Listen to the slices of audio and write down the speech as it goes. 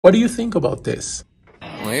What do you think about this?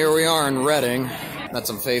 Well, here we are in Reading. Got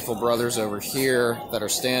some faithful brothers over here that are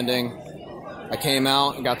standing. I came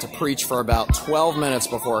out and got to preach for about 12 minutes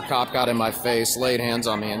before a cop got in my face, laid hands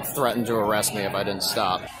on me, and threatened to arrest me if I didn't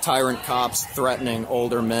stop. Tyrant cops threatening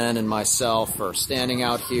older men and myself for standing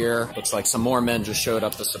out here. Looks like some more men just showed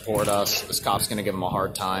up to support us. This cop's gonna give them a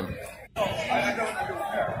hard time. I don't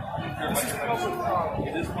care. This is public property.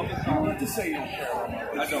 It is public property. You need to say you don't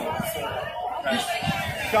care. I don't.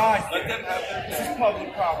 God, let them have their. This is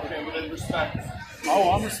public property. Okay, but then respect.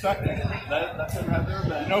 Oh, I'm respecting it. Let them have their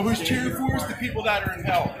event. You know who's cheering for us? The people that are in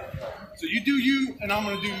hell. So you do you, and I'm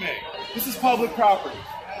going to do me. This is public property.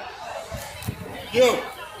 You.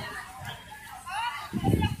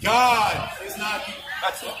 God is not.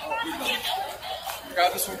 That's it.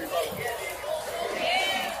 God, this will be public.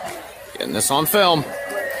 Getting this on film.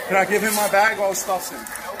 Can I give him my bag? All the stuff's in.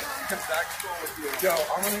 Joe,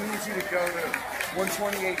 I'm going to need you to go to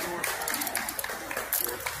 128 North.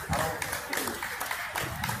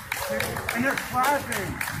 And they're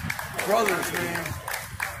clapping. Brothers, man.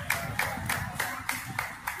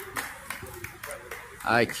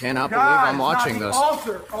 I cannot believe I'm watching this.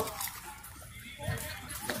 Altar.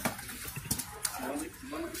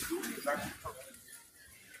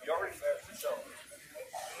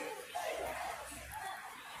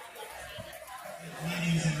 My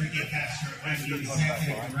name is Enrique Castro. I'm the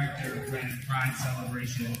Executive Director of Reading Pride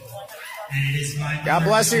Celebration. And it is my God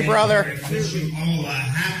bless you, brother. To wish you all a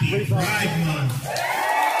happy Pride Month.